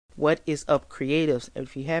What is up, creatives?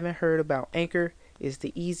 If you haven't heard about Anchor, it's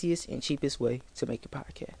the easiest and cheapest way to make your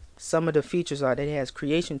podcast. Some of the features are that it has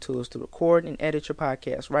creation tools to record and edit your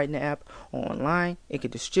podcast right in the app or online. It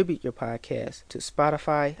can distribute your podcast to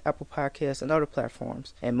Spotify, Apple Podcasts, and other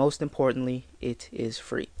platforms. And most importantly, it is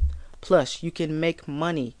free. Plus, you can make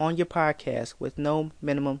money on your podcast with no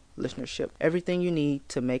minimum listenership. Everything you need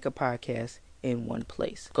to make a podcast in one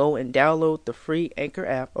place. Go and download the free Anchor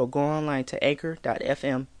app or go online to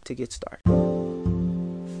anchor.fm to get started.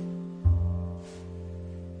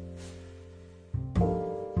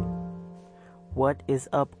 What is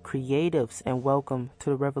up, creatives, and welcome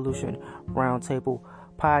to the Revolution Roundtable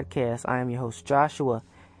podcast. I am your host, Joshua,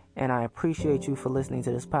 and I appreciate you for listening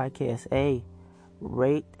to this podcast.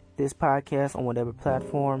 Rate this podcast on whatever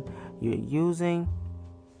platform you're using.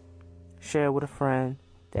 Share it with a friend.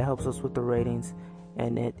 That helps us with the ratings,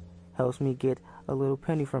 and it helps me get a little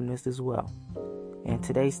penny from this as well. And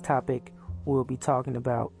today's topic, we'll be talking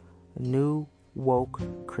about New Woke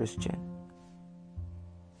Christian.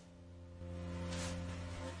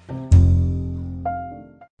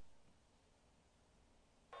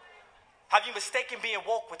 Have you mistaken being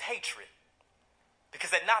woke with hatred?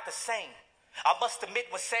 Because they're not the same. I must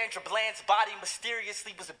admit, when Sandra Bland's body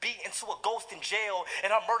mysteriously was beaten to a ghost in jail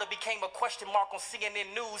and her murder became a question mark on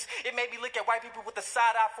CNN News, it made me look at white people with a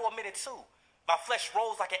side eye for a minute too. My flesh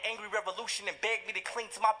rose like an angry revolution and begged me to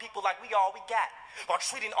cling to my people like we all we got, while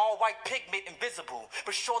treating all white pigment invisible.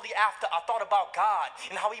 But shortly after, I thought about God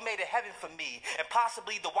and how he made a heaven for me, and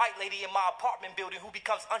possibly the white lady in my apartment building who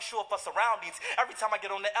becomes unsure of her surroundings every time I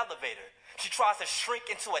get on the elevator. She tries to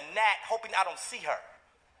shrink into a gnat, hoping I don't see her,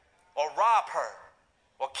 or rob her,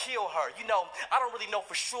 or kill her. You know, I don't really know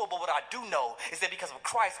for sure, but what I do know is that because of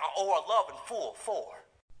Christ, I owe her love in full for.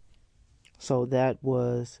 So that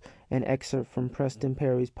was an excerpt from Preston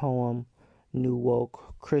Perry's poem, New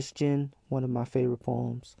Woke Christian, one of my favorite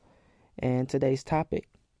poems, and today's topic.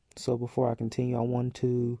 So before I continue, I want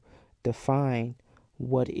to define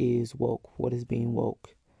what is woke. What is being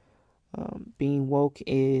woke? Being woke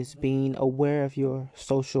is being aware of your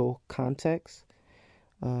social context.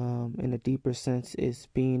 In a deeper sense, is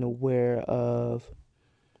being aware of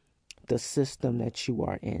the system that you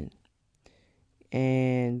are in.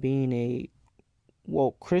 And being a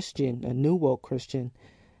woke Christian, a new woke Christian,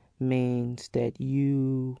 means that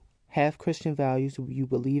you have Christian values, you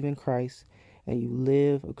believe in Christ, and you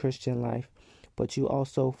live a Christian life, but you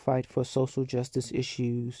also fight for social justice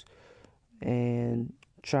issues and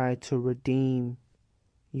try to redeem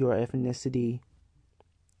your ethnicity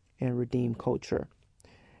and redeem culture.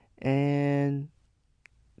 And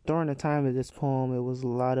during the time of this poem, it was a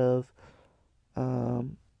lot of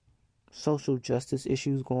social justice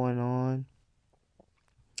issues going on,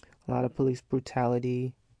 a lot of police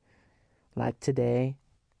brutality, like today,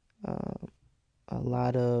 a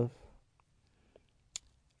lot of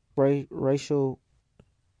racial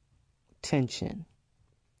tension,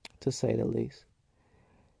 to say the least.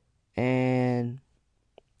 And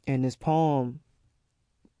in this poem,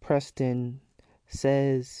 Preston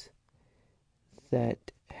says that,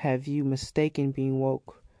 have you mistaken being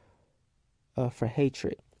woke for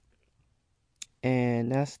hatred?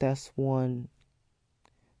 And that's one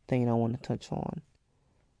thing I want to touch on.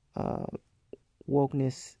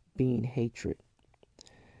 Wokeness being hatred.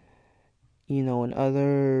 You know, in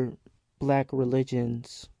other black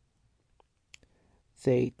religions,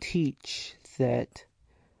 they teach that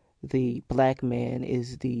the black man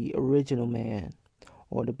is the original man,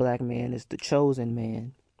 or the black man is the chosen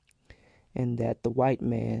man, and that the white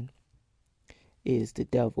man is the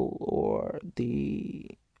devil, or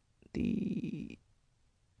the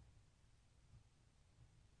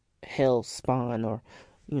hell spawn, or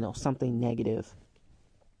something negative.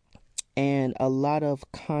 And a lot of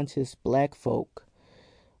conscious black folk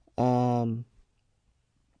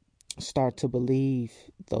start to believe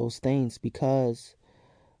those things because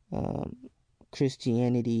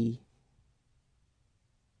Christianity,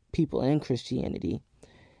 people in Christianity,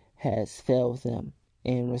 has failed them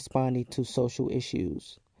in responding to social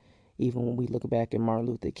issues. Even when we look back at Martin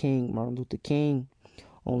Luther King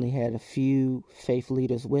only had a few faith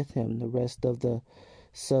leaders with him. The rest of the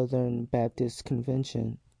Southern Baptist Conference,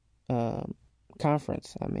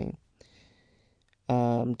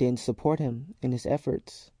 didn't support him in his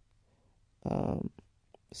efforts.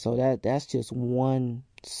 So that's just one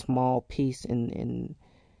small piece in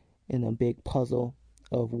a big puzzle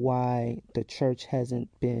of why the church hasn't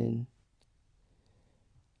been,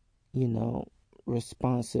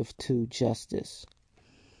 responsive to justice.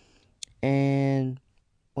 And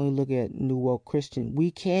when we look at New Woke Christian,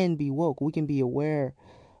 we can be woke. We can be aware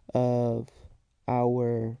of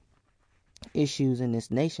our issues in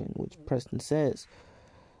this nation, which Preston says.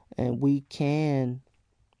 And we can,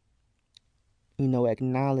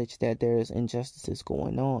 acknowledge that there's injustices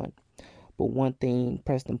going on. But one thing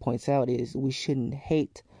Preston points out is we shouldn't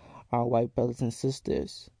hate our white brothers and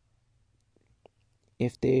sisters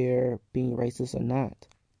if they're being racist or not.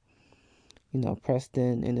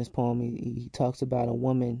 Preston, in this poem, he talks about a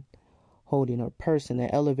woman holding her purse in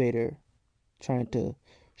the elevator, trying to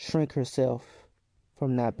shrink herself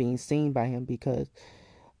from not being seen by him because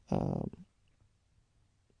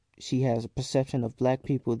she has a perception of black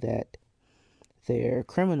people that they're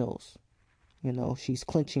criminals. She's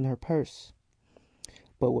clenching her purse.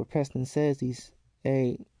 But what Preston says,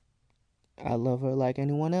 hey, I love her like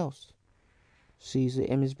anyone else. She's an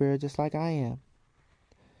image bearer just like I am.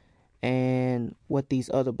 And what these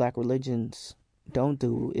other black religions don't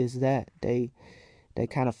do is that they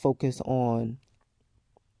kind of focus on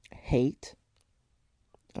hate.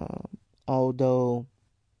 Although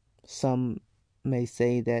some may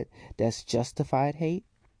say that that's justified hate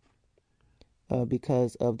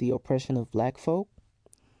because of the oppression of black folk,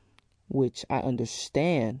 which I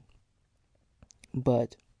understand.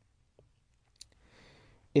 But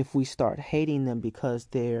if we start hating them because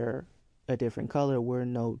they're a different color, we're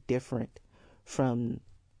no different from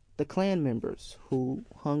the Klan members who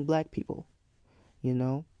hung black people,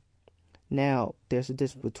 Now, there's a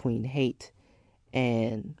difference between hate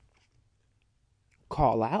and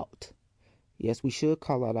call out. Yes, we should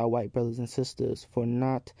call out our white brothers and sisters for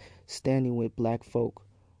not standing with black folk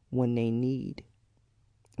when they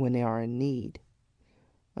are in need.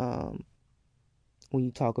 When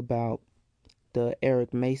you talk about the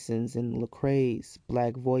Eric Masons and Lecrae's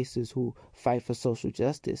black voices who fight for social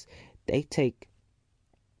justice, they take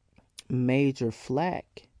major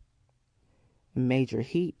flack, major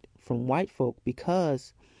heat from white folk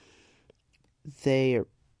because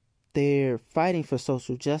they're fighting for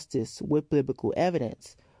social justice with biblical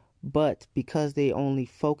evidence, but because they only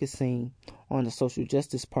focusing on the social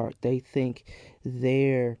justice part, they think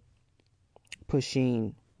they're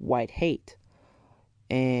pushing white hate.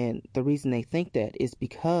 And the reason they think that is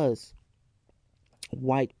because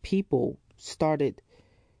white people started,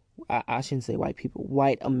 I shouldn't say white people,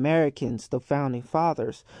 white Americans, the founding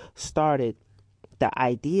fathers, started the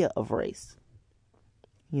idea of race,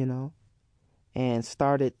 and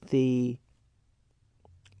started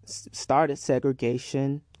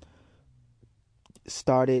segregation,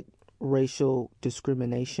 started racial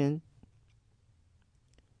discrimination,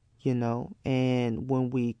 and when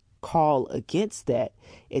we call against that,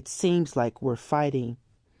 it seems like we're fighting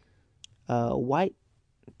white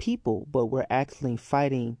people, but we're actually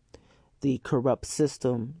fighting the corrupt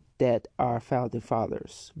system that our founding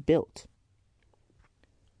fathers built.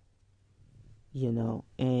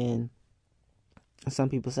 And some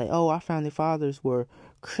people say, oh, our founding fathers were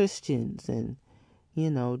Christians and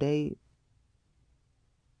they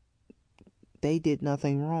did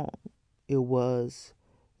nothing wrong. It was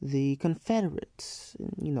the Confederates.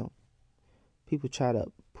 And, people try to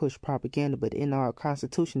push propaganda, but in our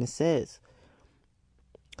Constitution it says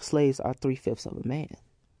slaves are 3/5 of a man.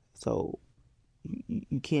 So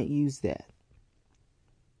you can't use that.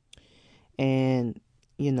 And,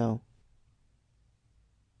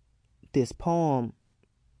 this poem,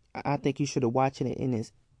 I think you should have watched it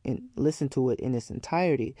and listened to it in its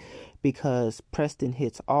entirety, because Preston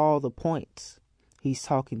hits all the points. He's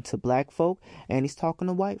talking to black folk and he's talking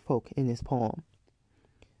to white folk in this poem.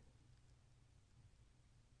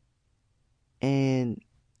 And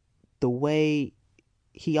the way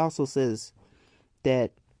he also says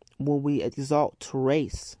that when we exalt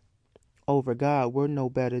race over God, we're no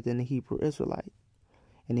better than the Hebrew Israelite.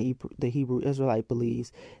 And the Hebrew Israelite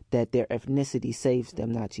believes that their ethnicity saves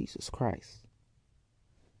them, not Jesus Christ.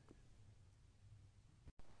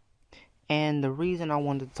 And the reason I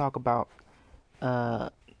wanted to talk about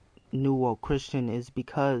New Woke Christian is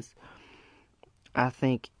because I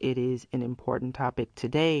think it is an important topic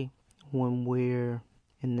today when we're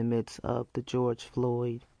in the midst of the George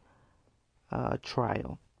Floyd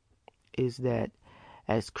trial. Is that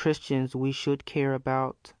as Christians we should care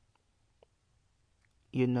about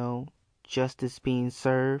justice being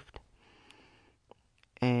served,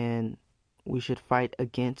 and we should fight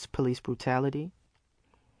against police brutality,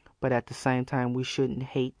 but at the same time we shouldn't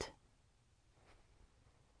hate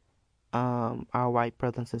our white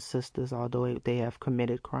brothers and sisters, although they have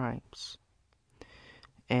committed crimes.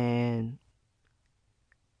 And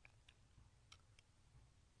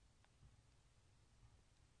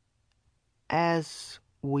as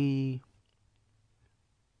we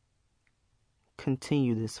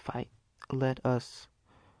continue this fight, let us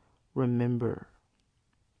remember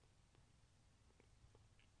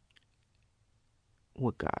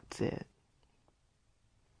what God said.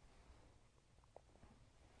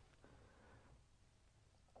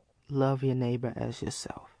 Love your neighbor as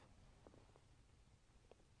yourself.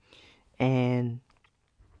 And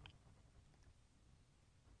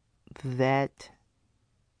that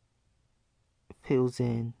fills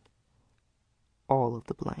in all of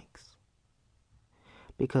the blanks.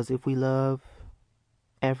 Because if we love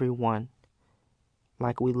everyone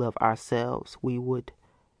like we love ourselves, we would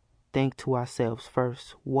think to ourselves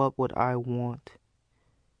first, what would I want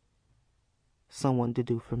someone to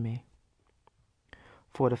do for me?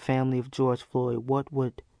 For the family of George Floyd, what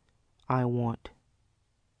would I want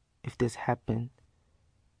if this happened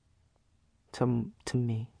to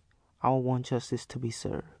me? I want justice to be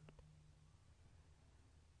served.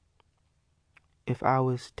 If I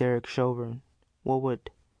was Derek Chauvin, what would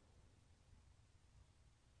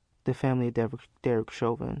the family of Derek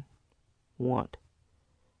Chauvin want?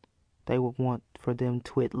 They would want for them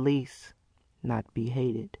to at least not be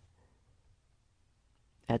hated.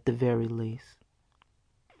 At the very least.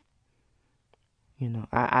 You know,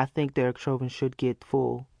 I think Derek Chauvin should get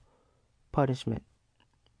full punishment.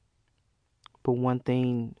 But one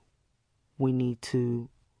thing we need to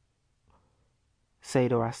say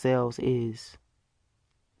to ourselves is,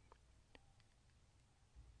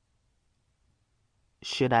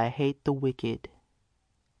 should I hate the wicked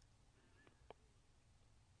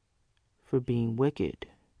for being wicked?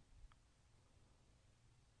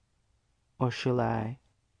 Or shall I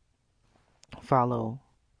follow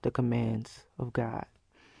the commands of God?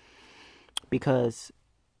 Because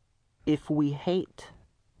if we hate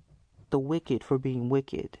the wicked for being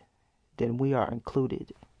wicked, then we are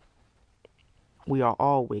included. We are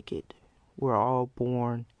all wicked. We're all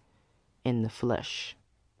born in the flesh,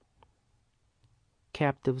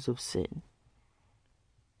 captives of sin.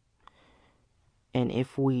 And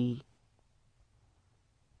if we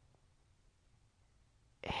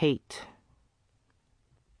hate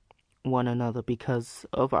one another because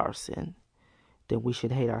of our sin, then we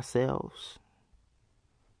should hate ourselves.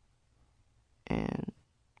 And,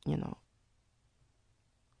 you know,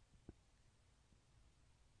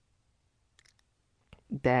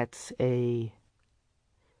 that's a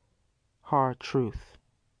hard truth.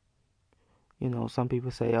 You know, some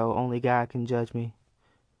people say, oh, only God can judge me.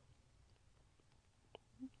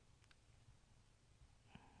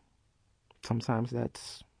 Sometimes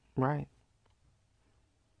that's right.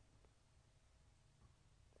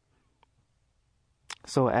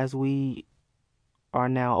 So as we are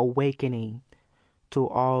now awakening to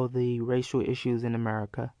all the racial issues in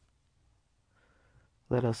America,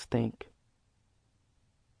 let us think.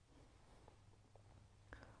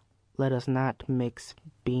 Let us not mix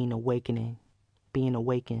being awakened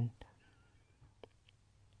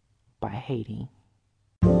by hating.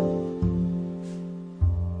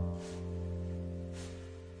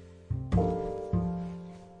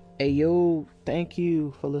 Hey yo, thank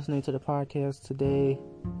you for listening to the podcast today.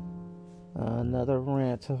 Another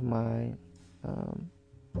rant of mine.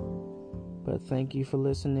 But thank you for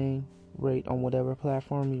listening. Rate on whatever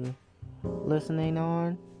platform you're listening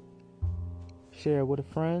on. Share with a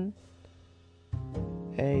friend.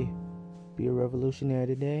 Hey, be a revolutionary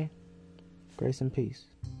today. Grace and peace.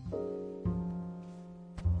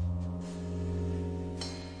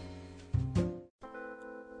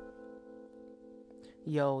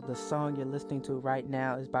 Yo, the song you're listening to right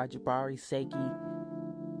now is by Jabari Seki.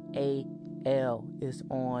 AL is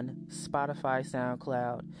on Spotify,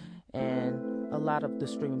 SoundCloud, and a lot of the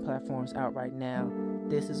streaming platforms out right now.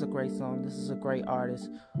 This is a great song. This is a great artist.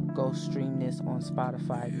 Go stream this on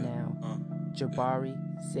Spotify now. Jabari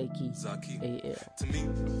Seki AL. To me,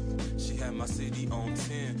 she had my city on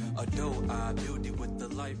 10. A doe-eyed beauty with the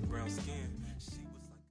light brown skin.